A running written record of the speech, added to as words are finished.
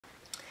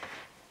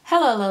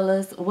Hello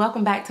Lolas,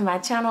 welcome back to my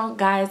channel.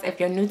 Guys, if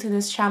you're new to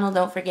this channel,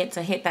 don't forget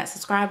to hit that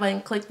subscribe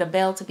button, click the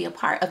bell to be a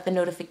part of the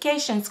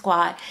notification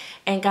squad.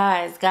 And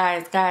guys,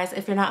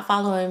 if you're not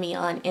following me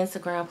on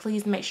Instagram,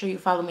 please make sure you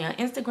follow me on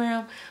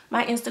Instagram.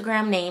 My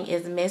Instagram name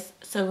is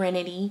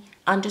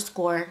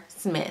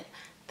Miss_Serenity_Smith.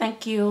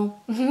 Thank you.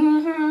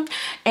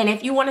 And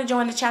if you want to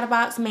join the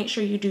Chatterbox, make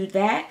sure you do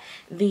that.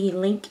 The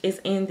link is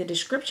in the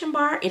description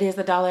bar. It is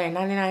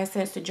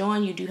 $1.99 to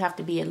join. You do have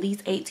to be at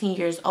least 18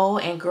 years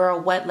old. And girl,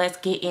 what? Let's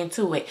get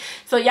into it.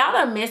 So y'all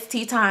done missed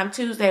Tea Time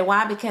Tuesday.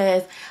 Why?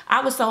 Because I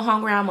was so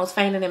hungry I almost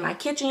fainted in my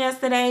kitchen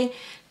yesterday.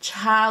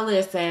 Child,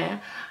 listen.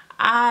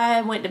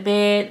 I went to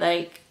bed,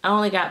 like, I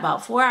only got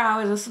about 4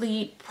 hours of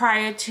sleep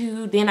prior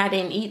to. Then I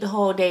didn't eat the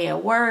whole day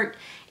at work,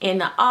 in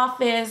the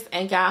office,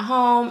 and got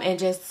home and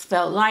just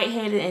felt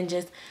lightheaded and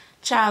just,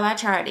 child, I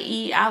tried to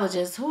eat. I was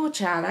just, oh,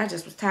 child, I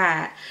just was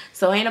tired.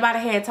 So ain't nobody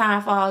had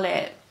time for all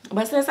that.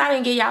 But since I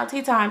didn't get y'all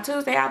Tea Time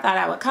Tuesday, I thought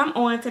I would come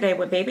on today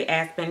with Baby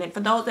Aspen. And for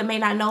those that may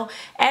not know,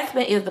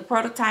 Aspen is the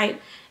prototype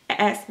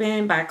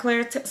Aspen by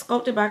Claire,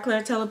 sculpted by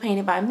Claire Taylor,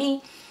 painted by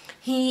me.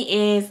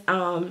 He is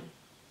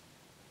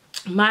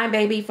my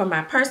baby for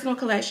my personal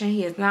collection.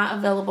 He is not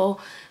available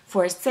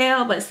for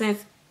sale, but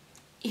since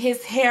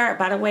his hair,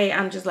 by the way,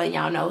 I'm just letting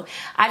y'all know,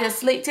 I just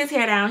slicked his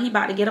hair down. He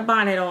about to get a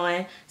bonnet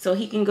on so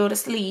he can go to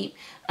sleep,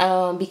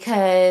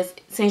 because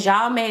since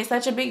y'all made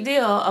such a big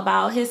deal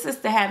about his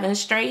sister having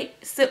straight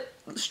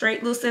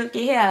little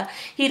silky hair,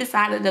 he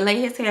decided to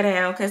lay his hair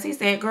down because he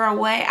said, girl,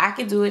 what, I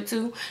can do it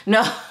too.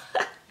 No.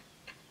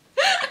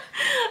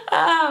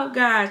 Oh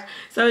gosh.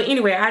 So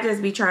anyway, I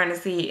just be trying to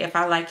see if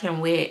I like him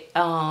with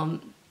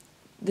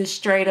the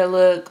straighter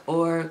look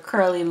or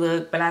curly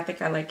look, but I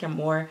think I like him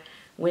more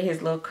with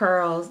his little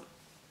curls.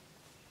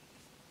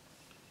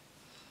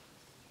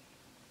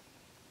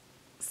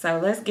 So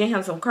let's get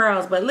him some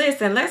curls. But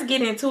listen, let's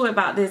get into it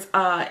about this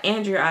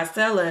Andrea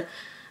Arcella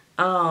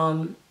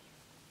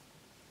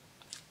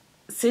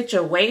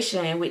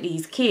situation with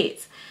these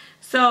kits.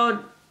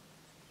 So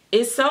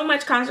it's so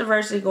much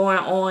controversy going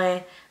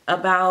on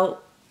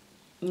about,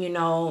 you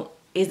know,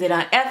 is it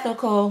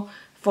unethical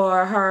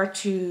for her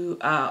to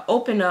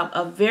open up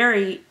a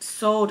very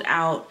sold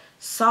out,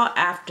 sought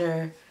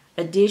after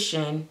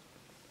edition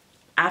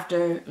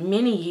after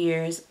many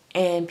years,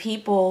 and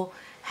people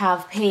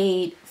have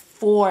paid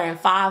 $400 and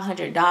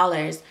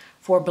 $500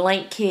 for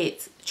blank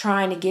kits,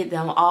 trying to get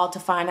them all, to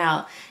find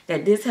out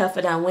that this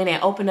heifer done went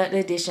and opened up the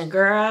edition.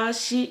 Girl,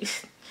 she,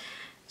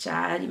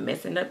 child, you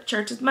messing up the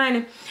church's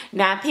money.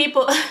 Now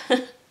people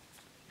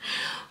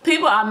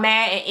people are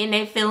mad and in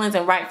their feelings,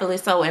 and rightfully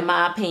so, in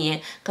my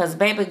opinion. Because,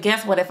 baby,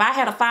 guess what? If I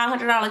had a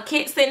 $500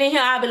 kit sitting in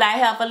here, I'd be like,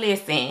 heifer,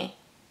 listen.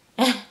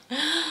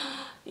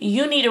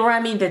 You need to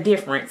run me the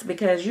difference,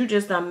 because you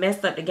just done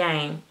messed up the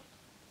game.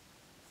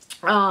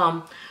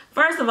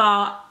 First of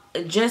all,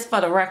 just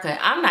for the record,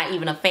 I'm not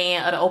even a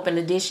fan of the open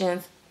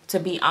editions, to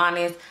be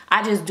honest.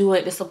 I just do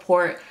it to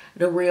support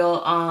the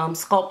real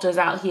sculptors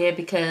out here,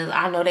 because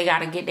I know they got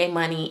to get their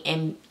money,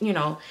 and you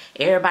know,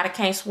 everybody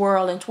can't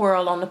swirl and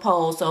twirl on the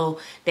pole, so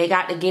they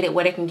got to get it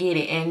where they can get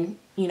it. And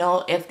you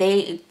know, if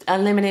they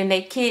unlimited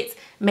their kits,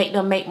 make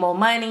them make more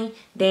money,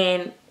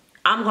 then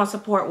I'm gonna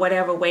support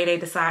whatever way they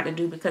decide to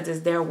do, because it's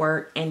their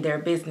work and their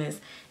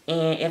business.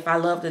 And if I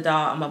love the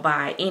doll, I'm gonna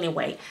buy it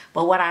anyway.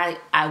 But what I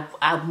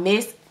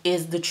miss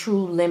is the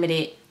true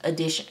limited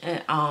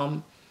edition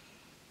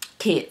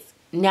kits.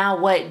 Now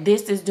what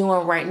this is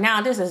doing right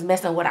now, this is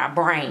messing with our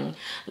brain.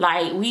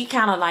 Like, we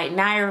kind of like,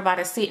 now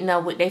everybody's sitting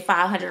up with their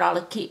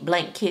 $500 kit,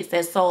 blank kits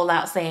that sold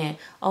out, saying,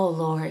 oh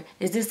Lord,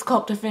 is this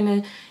sculptor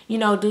finna, you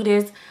know, do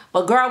this?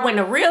 But girl, when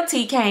the real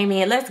tea came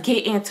in, let's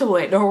get into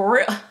it. The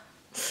real,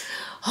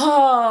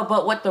 oh,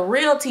 but what the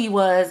real tea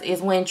was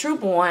is when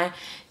Trueborn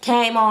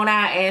came on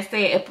out and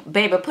said,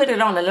 baby, put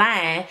it on the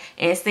line,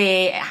 and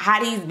said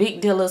how these big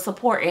dealers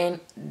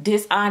supporting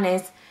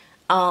dishonest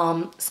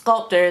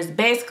sculptors.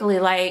 Basically,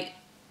 like,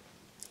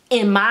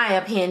 in my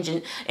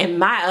opinion,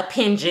 I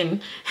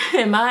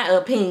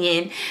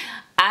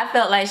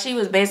felt like she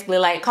was basically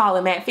like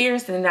calling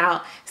McPherson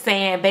out,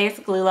 saying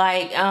basically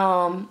like,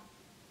 y'all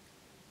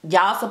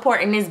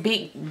supporting this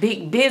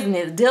big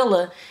business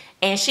dealer,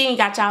 and she ain't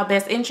got y'all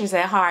best interests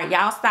at heart.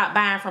 Y'all stop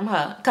buying from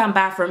her. Come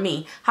buy from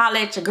me.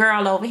 Holla at your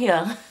girl over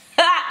here.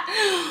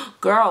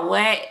 Girl,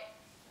 what?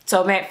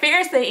 So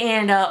McPherson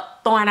ended up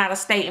throwing out a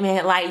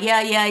statement like,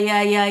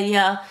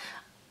 yeah.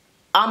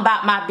 I'm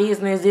about my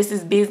business. This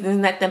is business,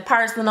 nothing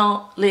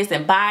personal.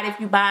 Listen, buy it if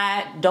you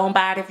buy it. Don't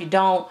buy it if you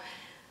don't.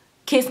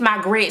 Kiss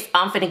my grits.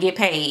 I'm finna get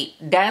paid.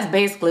 That's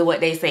basically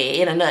what they said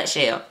in a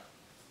nutshell.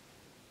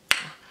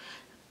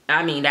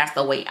 I mean, that's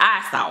the way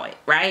I saw it,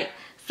 right?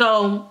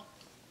 So,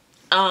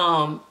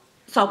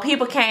 so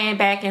people came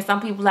back, and some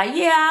people like,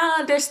 yeah,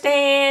 I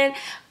understand,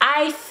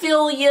 I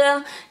feel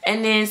you.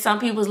 And then some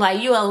people's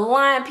like, you a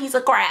lying piece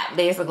of crap,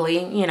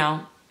 basically, you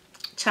know.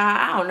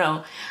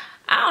 Child,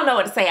 I don't know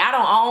what to say. I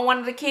don't own one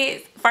of the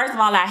kits. First of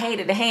all, I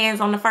hated the hands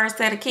on the first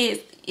set of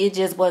kits. It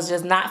just was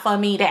just not for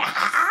me.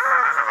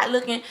 That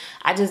looking,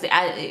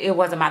 it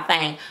wasn't my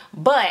thing.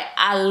 But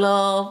I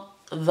love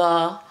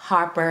the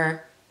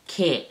Harper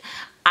kit.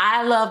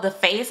 I love the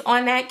face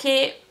on that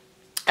kit.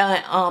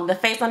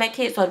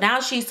 So now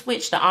she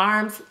switched the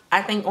arms,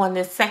 I think, on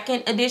this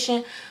second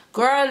edition.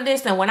 Girl,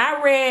 listen, when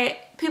I read,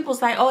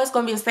 people's like, oh, it's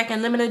gonna be a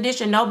second limited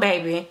edition. No,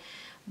 baby.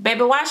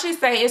 Baby, why she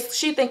say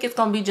she think it's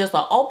gonna be just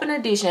an open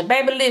edition?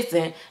 Baby,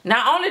 listen,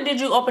 not only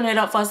did you open it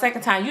up for a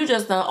second time, you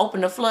just done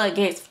open the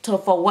floodgates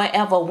for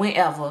whatever,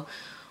 whenever.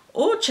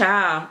 Oh,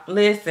 child,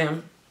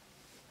 listen.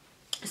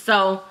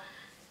 So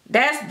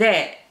that's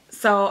that.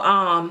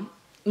 So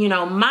you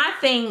know, my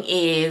thing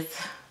is,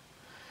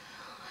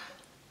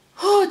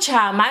 oh,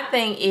 child, my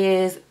thing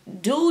is,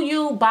 do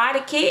you buy the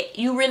kit?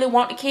 You really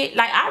want the kit?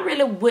 Like, I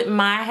really wouldn't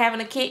mind having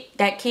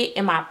that kit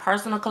in my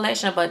personal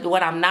collection, but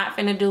what I'm not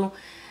finna do,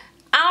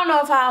 I don't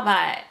know if I'll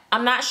buy it.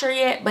 I'm not sure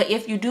yet, but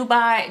if you do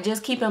buy it,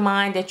 just keep in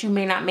mind that you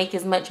may not make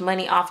as much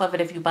money off of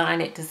it if you're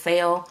buying it to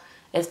sell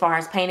as far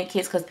as painted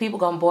kits, because people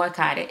gonna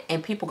boycott it,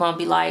 and people gonna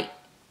be like,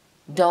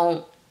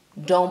 don't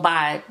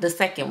buy the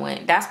second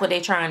one. That's what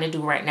they're trying to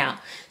do right now.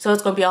 So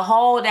it's gonna be that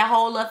whole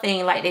little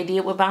thing like they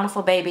did with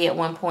Bountiful Baby at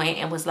one point,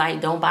 and was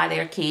like, don't buy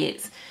their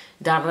kids,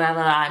 da da da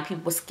da, and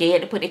people were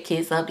scared to put their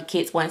kids up. The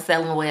kids weren't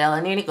selling well,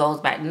 and then it goes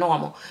back to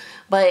normal.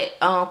 But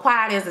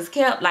quiet as it's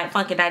kept, like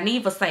Funky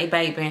Dineva say,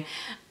 baby,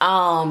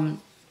 McPherson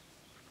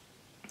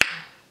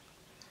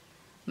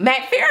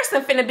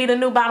finna be the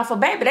new Bountiful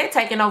Baby. They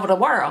taking over the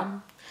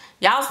world.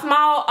 Y'all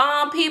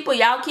small people,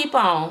 y'all keep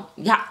on.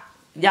 Y'all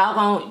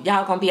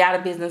gonna be out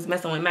of business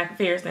messing with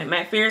McPherson.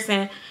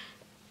 McPherson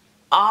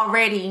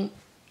already,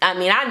 I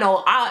mean, I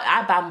know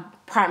I buy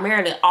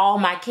primarily all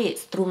my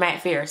kits through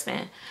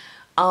McPherson.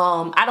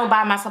 I don't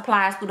buy my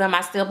supplies through them.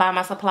 I still buy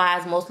my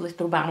supplies mostly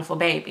through Bountiful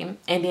Baby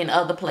and then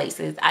other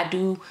places. I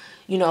do,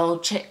 you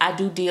know, I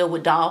do deal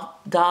with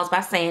Dolls by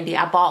Sandy.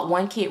 I bought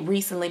one kit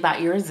recently by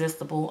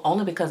Irresistible,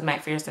 only because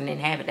McPherson didn't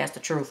have it. That's the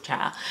truth,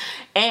 child.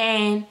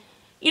 And,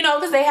 you know,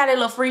 because they had a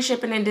little free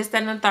shipping and this,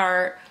 that, and the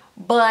third.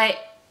 But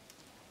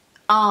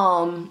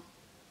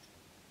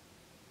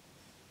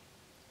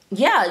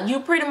yeah,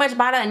 you pretty much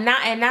buy that. And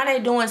now they're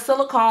doing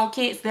silicone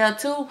kits there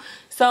too.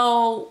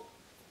 So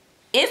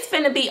it's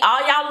finna be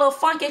all y'all little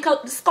funky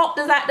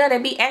sculptors out there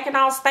that be acting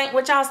all stank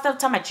with y'all stuff,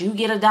 talking about you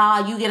get a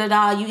doll, you get a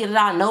doll, you get a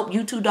doll. Nope,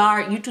 you too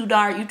dark, you too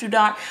dark, you too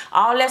dark.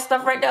 All that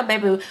stuff right there,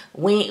 baby.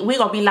 We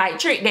gonna be like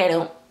Trick Daddy.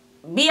 I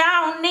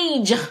don't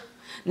need you.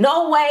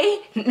 No way,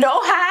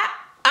 no how,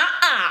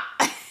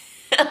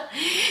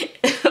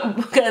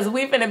 because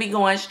we finna be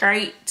going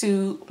straight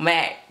to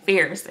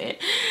McPherson.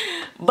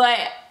 But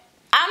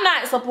I'm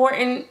not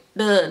supporting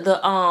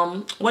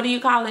the what do you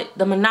call it?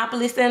 The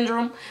monopoly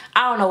syndrome.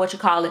 I don't know what you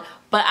call it,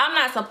 but I'm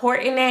not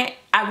supporting that.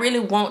 I really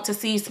want to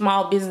see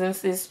small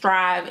businesses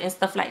thrive and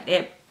stuff like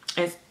that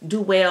and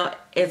do well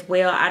as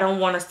well. I don't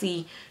want to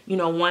see, you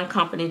know, one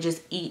company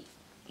just eat,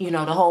 you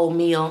know, the whole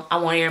meal. I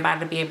want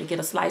everybody to be able to get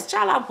a slice.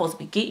 Child, I'm supposed to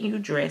be getting you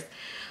dressed.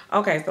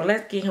 Okay, so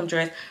let's get him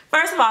dressed.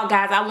 First of all,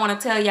 guys, I want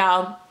to tell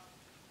y'all,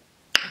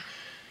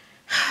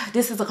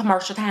 this is a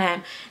commercial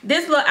time.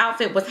 This little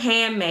outfit was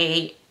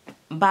handmade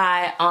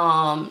by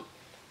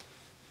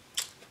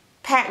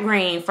Pat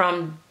Green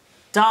from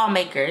Doll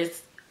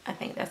Makers. I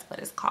think that's what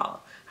it's called,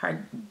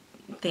 her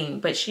thing.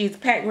 But she's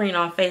Pat Green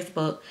on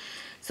Facebook.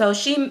 So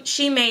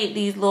she made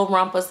these little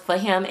rompers for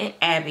him and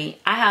Abby.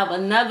 I have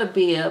another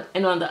bib,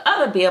 and on the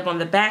other bib on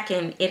the back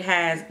end, it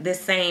has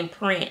this same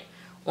print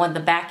on the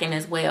back end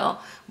as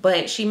well.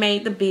 But she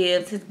made the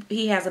bibs.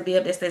 He has a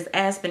bib that says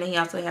Aspen, and he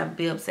also has a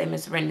bib that says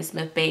Miss Randy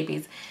Smith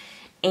Babies,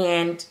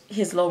 and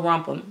his little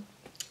romper.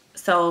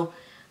 So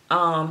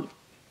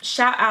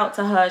shout out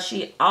to her.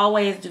 She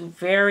always do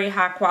very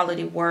high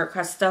quality work.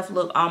 Her stuff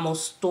look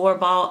almost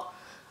store-bought.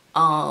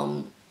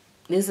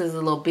 This is a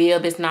little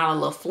bib. It's not a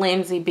little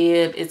flimsy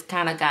bib. It's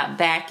kind of got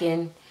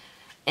backing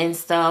and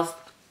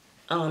stuff.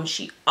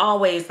 She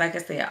always, like I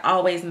said,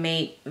 always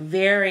made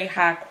very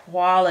high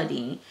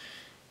quality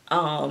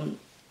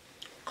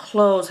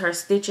clothes. Her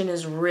stitching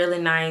is really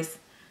nice.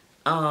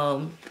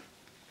 Like,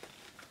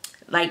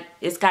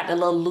 it's got the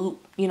little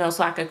loop, you know,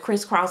 so I could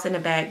crisscross in the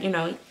back, you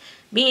know.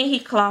 Being he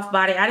cloth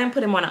body, I didn't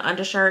put him on an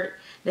undershirt.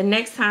 The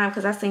next time,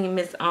 because I seen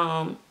Miss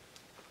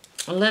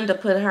Linda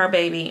put her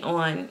baby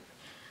on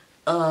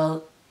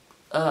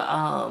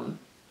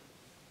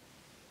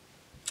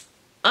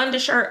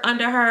undershirt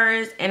under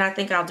hers, and I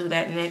think I'll do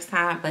that the next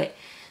time. But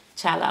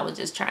child, I was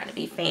just trying to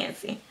be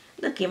fancy.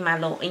 Look at my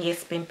little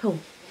spin poo.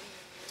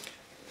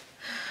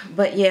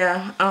 But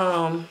yeah,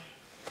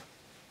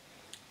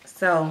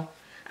 so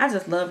I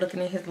just love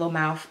looking at his little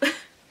mouth.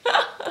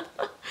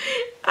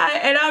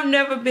 And I've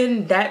never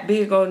been that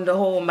big on the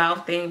whole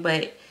mouth thing,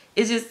 but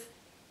it's just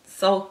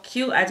so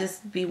cute. I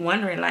just be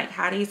wondering, like,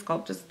 how these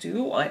sculptors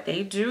do what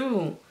they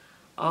do.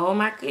 Oh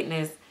my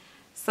goodness.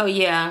 So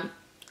yeah,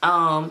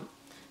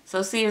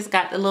 so see, it's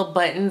got the little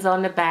buttons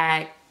on the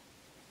back.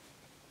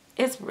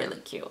 It's really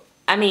cute.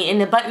 I mean,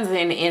 and the buttons are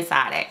in the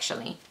inside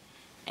actually.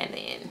 And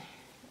then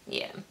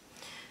yeah,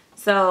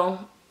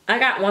 so I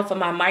got one for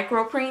my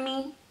micro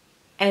preemie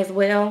as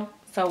well.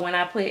 So when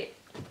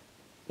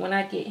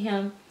I get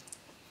him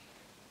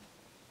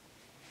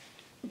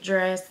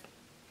dressed,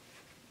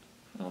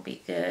 We'll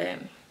be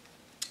good.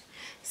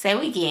 Say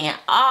we getting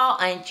all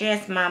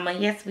undressed, mama.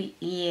 Yes, we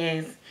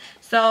is.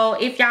 So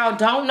if y'all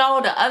don't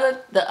know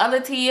the other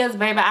teas,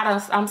 baby,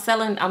 I'm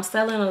selling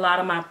a lot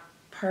of my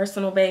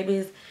personal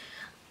babies.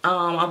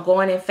 I'm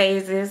going in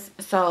phases.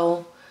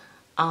 So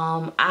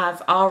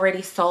I've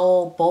already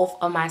sold both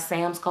of my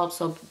Sam sculpts.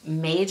 So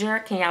Major,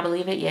 can y'all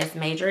believe it? Yes,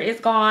 Major is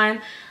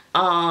gone.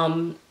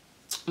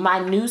 My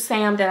new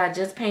Sam that I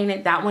just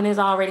painted, that one is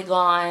already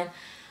gone.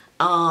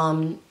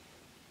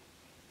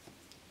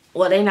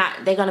 Well,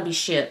 they're gonna be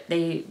shipped.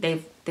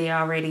 They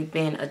already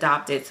been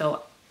adopted,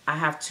 so I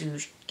have to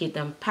get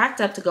them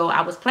packed up to go.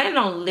 I was planning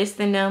on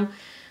listing them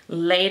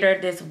later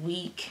this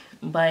week,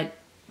 but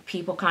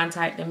people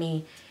contacted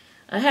me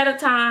ahead of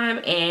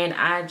time, and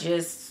I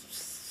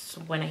just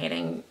went ahead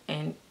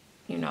and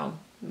you know,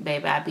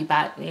 baby, I be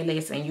about, hey,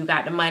 listen, you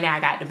got the money, I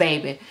got the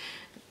baby.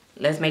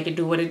 Let's make it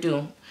do what it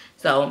do.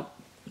 So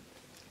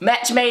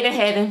match made in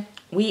heaven.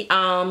 We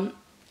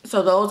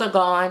so those are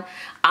gone.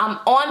 I'm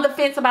on the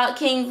fence about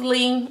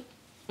Kingsley.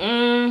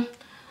 Not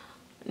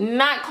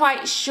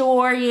quite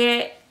sure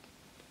yet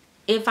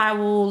if I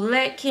will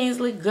let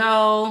Kingsley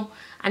go.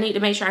 I need to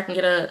make sure I can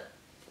get a,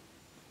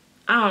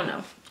 I don't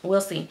know.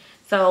 We'll see.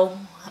 So,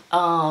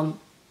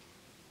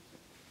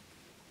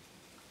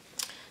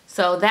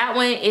 so that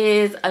one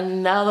is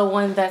another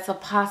one that's a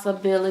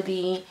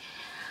possibility.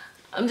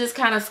 I'm just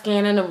kind of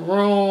scanning the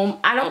room.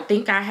 I don't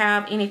think I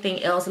have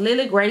anything else.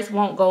 Lily Grace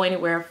won't go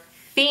anywhere.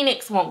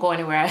 Phoenix won't go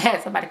anywhere. I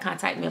had somebody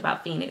contact me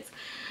about Phoenix.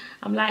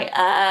 I'm like,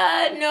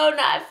 no,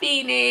 not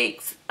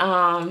Phoenix.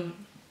 Because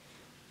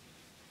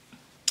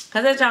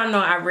as y'all know,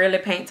 I rarely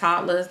paint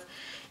toddlers,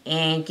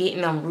 and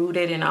getting them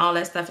rooted and all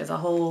that stuff is a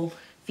whole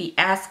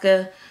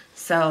fiasco.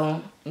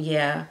 So,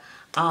 yeah.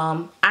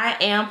 I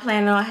am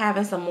planning on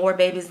having some more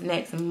babies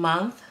next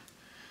month.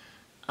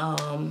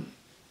 And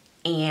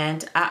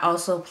I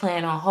also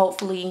plan on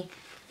hopefully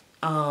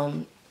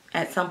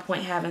at some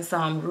point having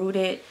some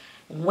rooted.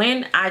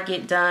 When I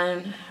get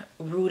done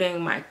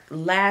rooting my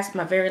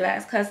very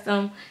last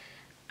custom,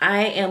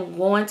 I am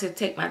going to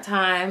take my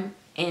time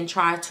and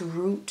try to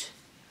root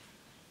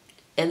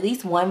at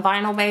least one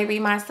vinyl baby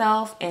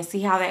myself and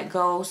see how that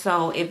goes.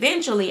 So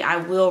eventually I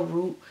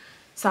will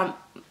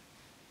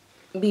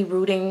be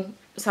rooting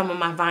some of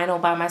my vinyl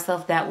by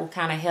myself. That will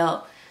kind of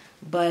help.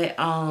 But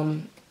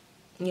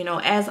you know,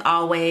 as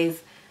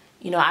always,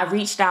 you know, I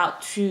reached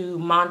out to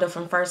Monda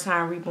from First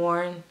Time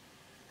Reborn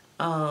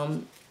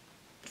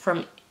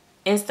from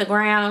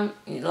Instagram.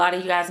 A lot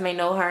of you guys may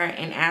know her,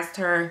 and asked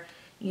her,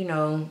 you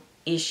know,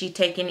 is she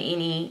taking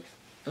any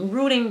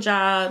rooting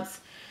jobs?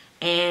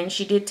 And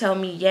she did tell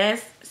me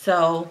yes.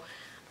 So,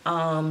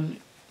 you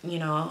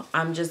know,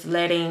 I'm just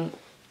letting,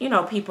 you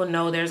know, people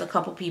know there's a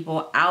couple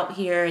people out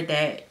here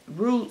that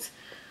root,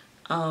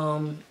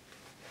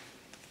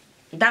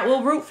 that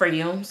will root for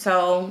you.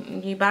 So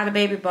you buy the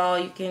baby ball,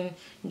 you can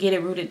get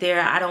it rooted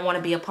there. I don't want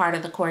to be a part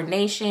of the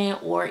coordination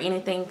or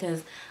anything,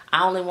 because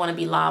I only want to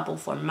be liable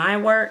for my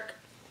work.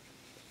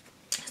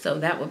 So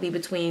that would be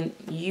between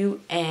you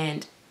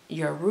and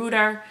your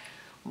rooter.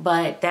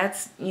 But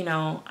that's, you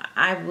know,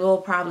 I will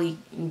probably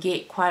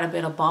get quite a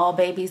bit of ball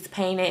babies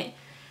painted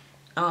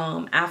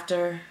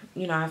after,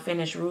 you know, I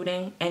finish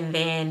rooting. And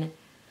then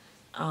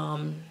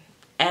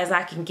as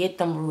I can get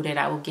them rooted,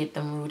 I will get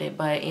them rooted.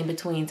 But in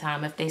between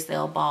time, if they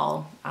sell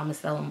ball, I'm going to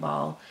sell them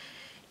ball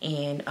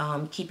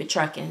and keep it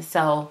trucking.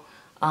 So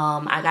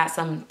I got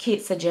some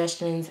kit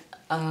suggestions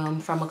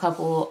from a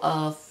couple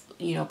of,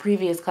 you know,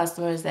 previous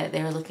customers that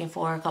they're looking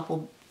for a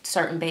couple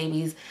certain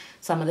babies,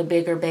 some of the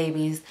bigger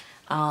babies.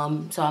 So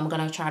I'm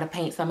going to try to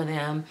paint some of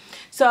them.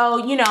 So,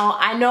 you know,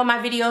 I know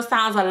my video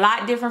sounds a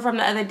lot different from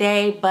the other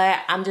day, but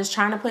I'm just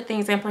trying to put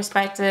things in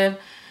perspective.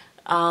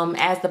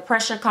 As the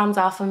pressure comes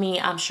off of me,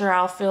 I'm sure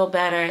I'll feel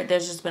better.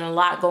 There's just been a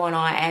lot going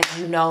on, as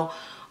you know.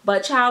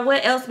 But child,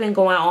 what else been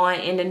going on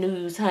in the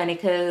news, honey?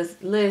 Because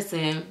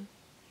listen,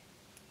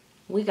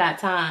 we got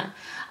time.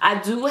 I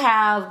do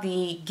have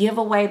the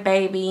giveaway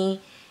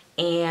baby,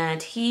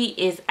 and he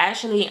is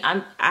actually,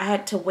 I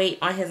had to wait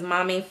on his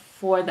mommy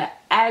for the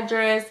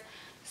address.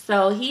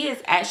 So he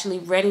is actually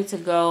ready to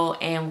go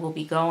and will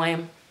be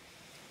going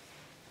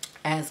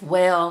as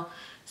well.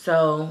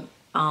 So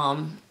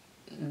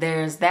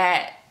there's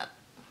that.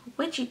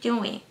 What you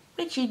doing?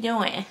 What you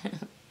doing?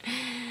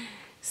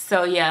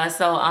 So yeah,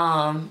 so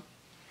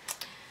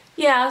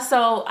yeah,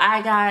 so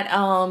I got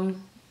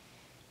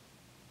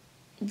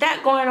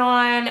that going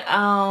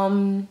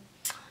on.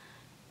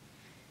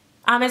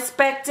 I'm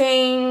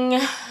expecting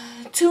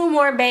 2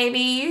 more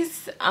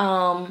babies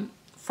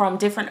from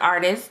different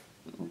artists.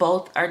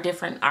 Both are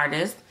different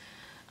artists.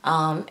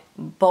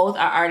 Both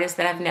are artists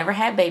that I've never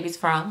had babies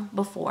from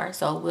before.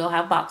 So we'll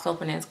have box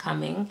openings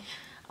coming.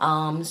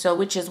 So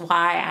which is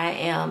why I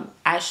am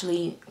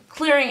actually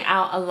clearing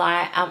out a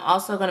lot. I'm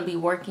also going to be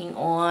working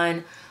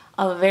on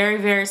a very,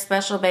 very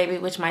special baby,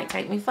 which might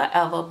take me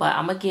forever, but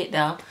I'm going to get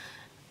there.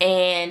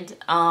 And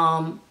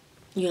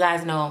you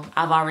guys know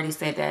I've already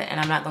said that, and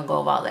I'm not going to go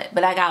over all that.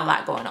 But I got a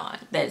lot going on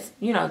that's,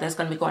 you know, that's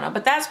going to be going on.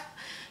 But that's,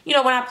 you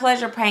know, when I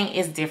pleasure paint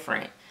is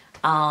different.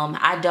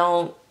 I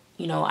don't,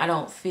 you know, I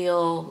don't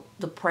feel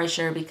the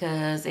pressure,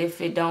 because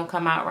if it don't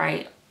come out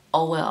right,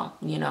 oh well,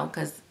 you know,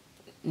 because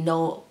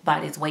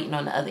nobody's waiting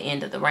on the other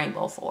end of the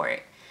rainbow for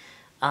it.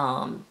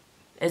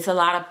 It's a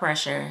lot of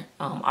pressure.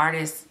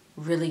 Artists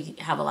really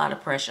have a lot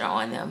of pressure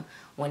on them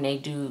when they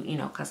do, you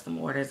know, custom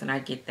orders, and I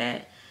get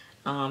that.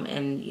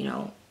 And, you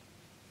know,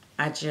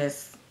 I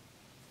just,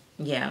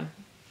 yeah.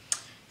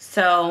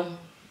 So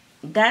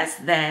that's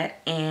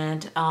that,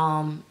 and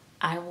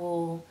I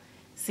will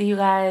see you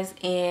guys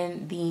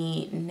in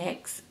the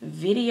next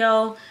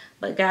video.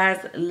 But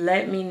guys,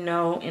 let me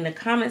know in the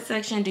comment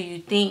section, do you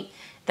think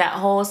that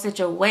whole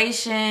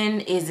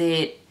situation, is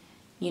it,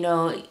 you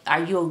know,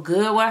 are you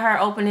good with her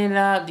opening it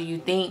up? Do you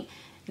think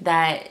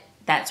that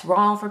that's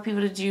wrong for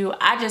people to do?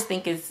 I just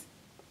think it's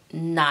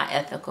not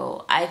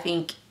ethical. I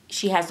think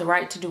she has the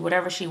right to do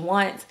whatever she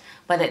wants,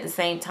 but at the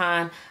same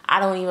time, I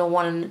don't even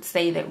want to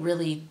say that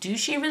really, do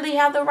she really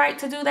have the right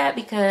to do that?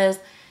 Because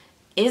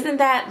isn't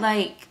that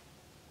like,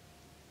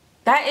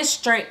 that is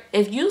straight,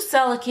 if you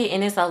sell a kit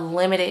and it's a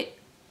limited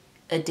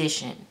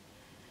edition,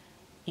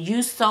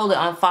 you sold it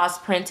on false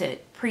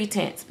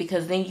pretense,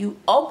 because then you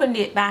opened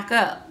it back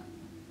up.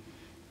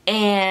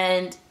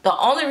 And the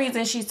only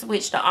reason she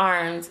switched the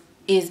arms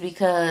is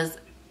because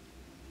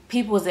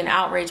people was in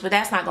outrage, but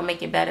that's not gonna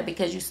make it better,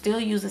 because you still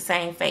use the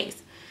same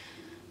face.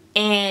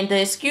 And the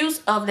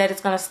excuse of that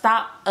it's gonna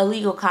stop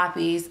illegal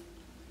copies,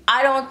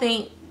 I don't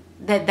think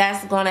that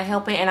that's gonna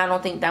help it, and I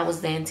don't think that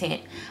was the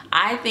intent.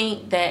 I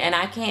think that, and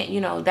I can't,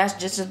 you know, that's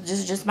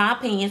just my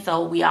opinion,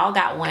 so we all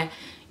got one.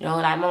 You know,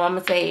 like my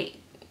mama say,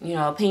 you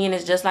know, opinion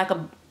is just like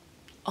a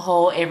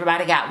whole,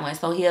 everybody got one.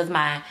 So here's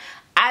mine.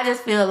 I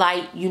just feel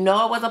like, you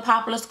know, it was a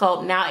popular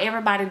scope. Now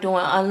everybody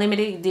doing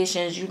unlimited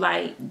editions. You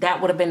like, that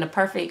would have been the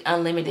perfect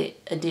unlimited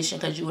edition,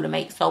 because you would have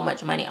made so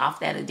much money off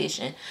that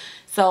edition.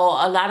 So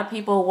a lot of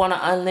people want to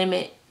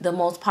unlimit the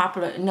most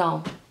popular.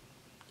 No.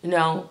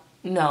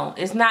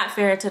 It's not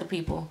fair to the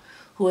people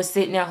who are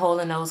sitting there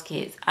holding those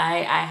kits.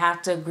 I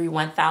have to agree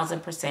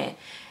 1000%.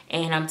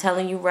 And I'm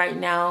telling you right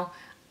now,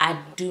 I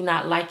do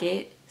not like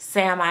it.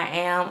 Sam, I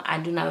am. I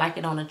do not like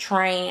it on a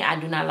train. I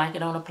do not like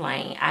it on a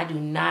plane. I do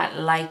not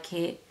like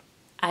it.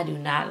 I do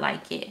not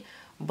like it.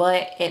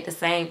 But at the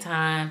same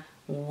time,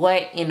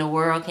 what in the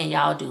world can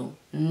y'all do?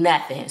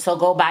 Nothing. So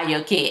go buy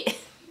your kit.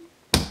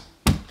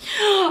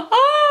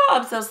 Oh,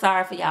 I'm so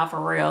sorry for y'all,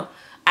 for real.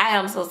 I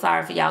am so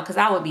sorry for y'all, because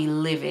I would be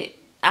livid.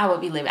 I would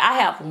be livid. I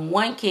have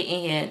one kit in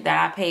here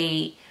that I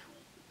paid,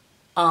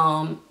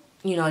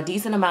 you know, a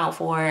decent amount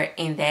for,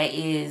 and that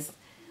is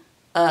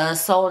a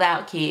sold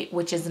out kit,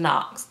 which is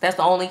Knox. That's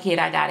the only kit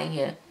I got in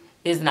here,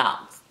 is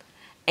Knox.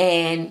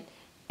 And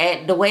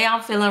at the way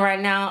I'm feeling right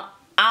now,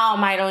 I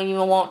might don't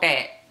even want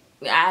that.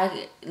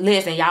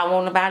 Listen, y'all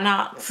want to buy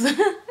Knox?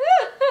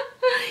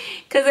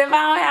 Because if I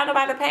don't have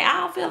nobody to paint,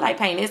 I don't feel like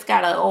painting. It's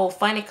got an old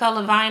funny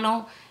color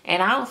vinyl,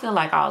 and I don't feel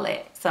like all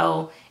that.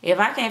 So if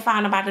I can't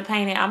find nobody to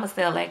paint it, I'm going to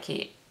sell that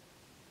kit.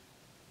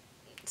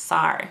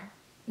 Sorry.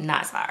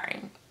 Not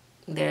sorry.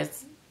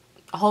 There's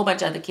a whole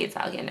bunch of other kits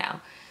out here now.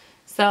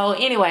 So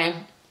anyway,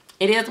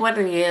 it is what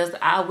it is.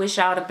 I wish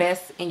y'all the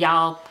best in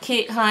y'all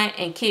kit hunt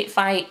and kit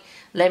fight.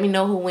 Let me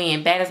know who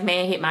win. Baddest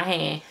man hit my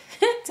hand.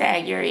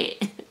 Tag, you're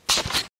it.